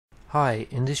Hi,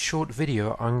 in this short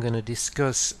video I'm going to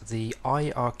discuss the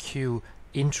IRQ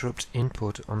interrupt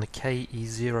input on the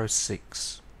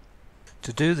KE06.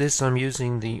 To do this I'm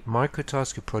using the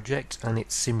MicroTasker project and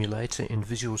its simulator in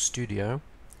Visual Studio.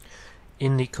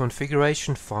 In the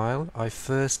configuration file I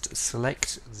first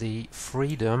select the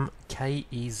Freedom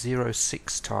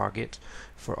KE06 target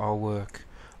for our work.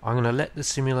 I'm going to let the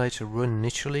simulator run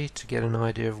initially to get an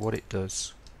idea of what it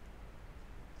does.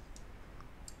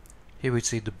 Here we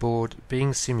see the board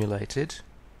being simulated,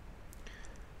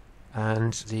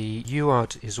 and the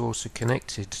UART is also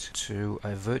connected to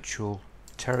a virtual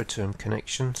Teraterm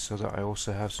connection so that I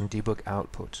also have some debug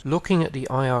output. Looking at the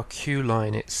IRQ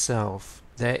line itself,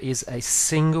 there is a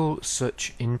single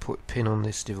such input pin on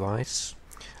this device,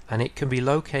 and it can be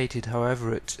located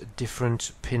however at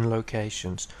different pin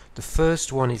locations. The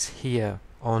first one is here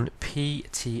on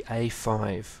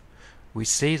PTA5. We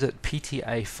see that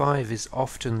PTA5 is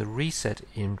often the reset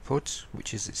input,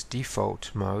 which is its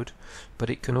default mode, but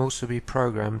it can also be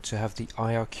programmed to have the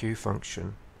IRQ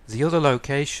function. The other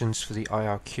locations for the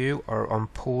IRQ are on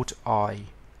port I.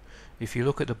 If you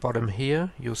look at the bottom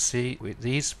here, you'll see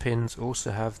these pins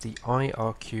also have the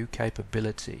IRQ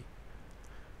capability.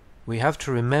 We have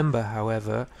to remember,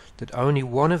 however, that only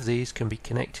one of these can be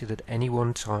connected at any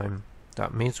one time.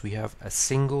 That means we have a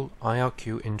single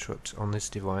IRQ interrupt on this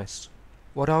device.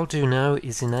 What I'll do now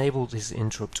is enable this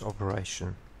interrupt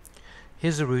operation.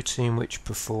 Here's a routine which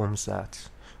performs that.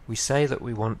 We say that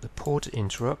we want the port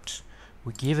interrupt,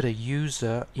 we give it a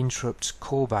user interrupt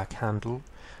callback handle,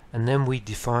 and then we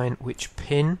define which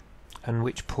pin and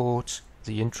which port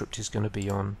the interrupt is going to be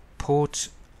on. Port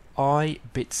I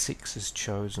bit 6 is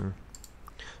chosen.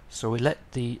 So we let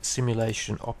the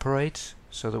simulation operate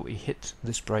so that we hit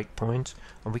this breakpoint,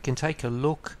 and we can take a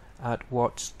look at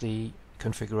what the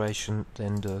configuration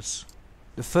then does.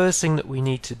 The first thing that we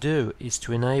need to do is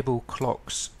to enable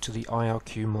clocks to the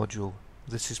IRQ module.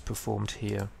 This is performed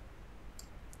here.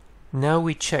 Now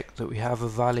we check that we have a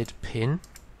valid pin.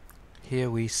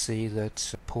 Here we see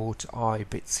that port I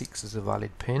bit 6 is a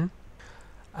valid pin,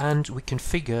 and we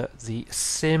configure the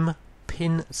sim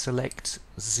pin select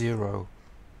 0.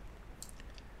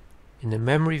 In the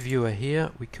memory viewer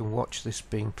here we can watch this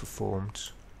being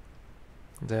performed.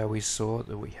 There we saw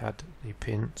that we had the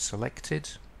pin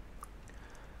selected.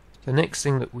 The next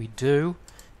thing that we do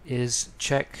is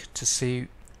check to see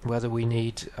whether we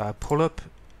need pull-up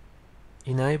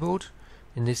enabled.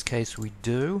 In this case we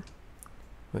do,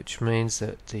 which means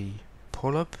that the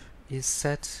pull-up is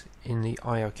set in the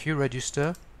IRQ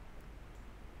register.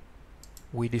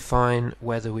 We define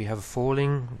whether we have a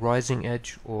falling, rising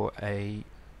edge or a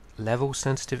level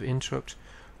sensitive interrupt.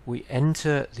 We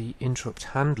enter the interrupt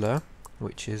handler,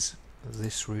 which is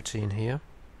this routine here,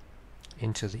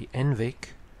 into the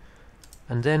NVIC,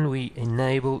 and then we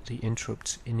enable the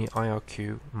interrupt in the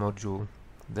IRQ module.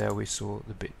 There we saw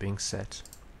the bit being set.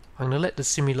 I'm going to let the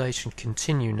simulation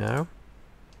continue now.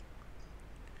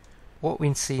 What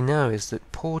we see now is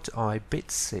that port I bit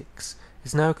 6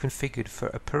 is now configured for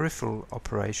a peripheral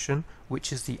operation,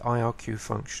 which is the IRQ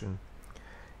function.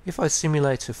 If I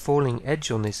simulate a falling edge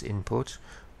on this input,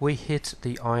 we hit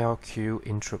the IRQ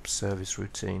interrupt service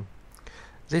routine.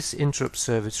 This interrupt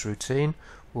service routine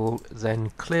will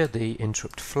then clear the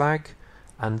interrupt flag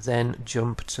and then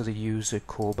jump to the user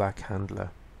callback handler.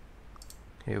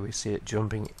 Here we see it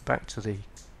jumping back to the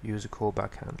user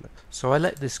callback handler. So I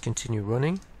let this continue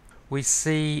running. We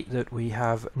see that we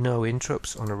have no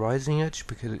interrupts on a rising edge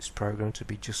because it's programmed to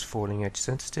be just falling edge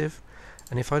sensitive.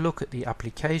 And if I look at the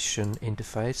application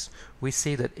interface, we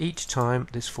see that each time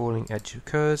this falling edge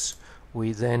occurs,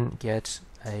 we then get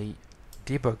a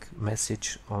debug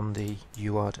message on the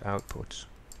UART output.